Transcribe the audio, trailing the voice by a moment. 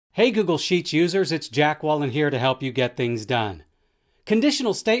Hey Google Sheets users, it's Jack Wallen here to help you get things done.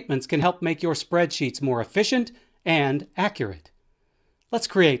 Conditional statements can help make your spreadsheets more efficient and accurate. Let's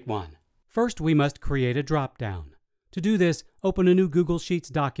create one. First, we must create a dropdown. To do this, open a new Google Sheets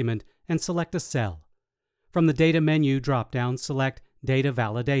document and select a cell. From the Data menu dropdown, select Data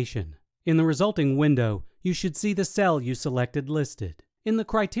Validation. In the resulting window, you should see the cell you selected listed. In the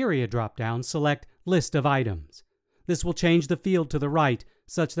Criteria dropdown, select List of Items. This will change the field to the right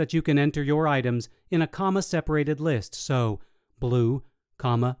such that you can enter your items in a comma-separated list, so blue,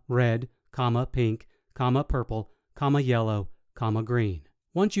 comma, red, comma, pink, comma, purple, comma, yellow, comma, green.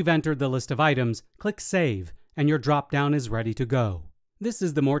 Once you've entered the list of items, click Save, and your dropdown is ready to go. This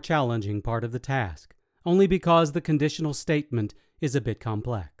is the more challenging part of the task, only because the conditional statement is a bit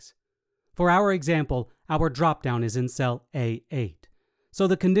complex. For our example, our dropdown is in cell A8, so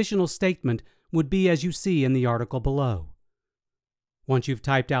the conditional statement would be as you see in the article below. Once you've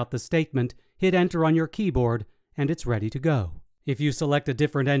typed out the statement, hit Enter on your keyboard, and it's ready to go. If you select a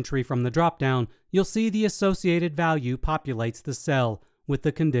different entry from the dropdown, you'll see the associated value populates the cell with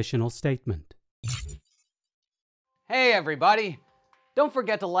the conditional statement. Hey everybody! Don't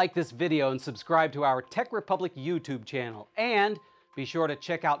forget to like this video and subscribe to our Tech Republic YouTube channel, and be sure to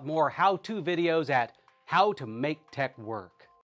check out more how-to videos at How to Make Tech Work.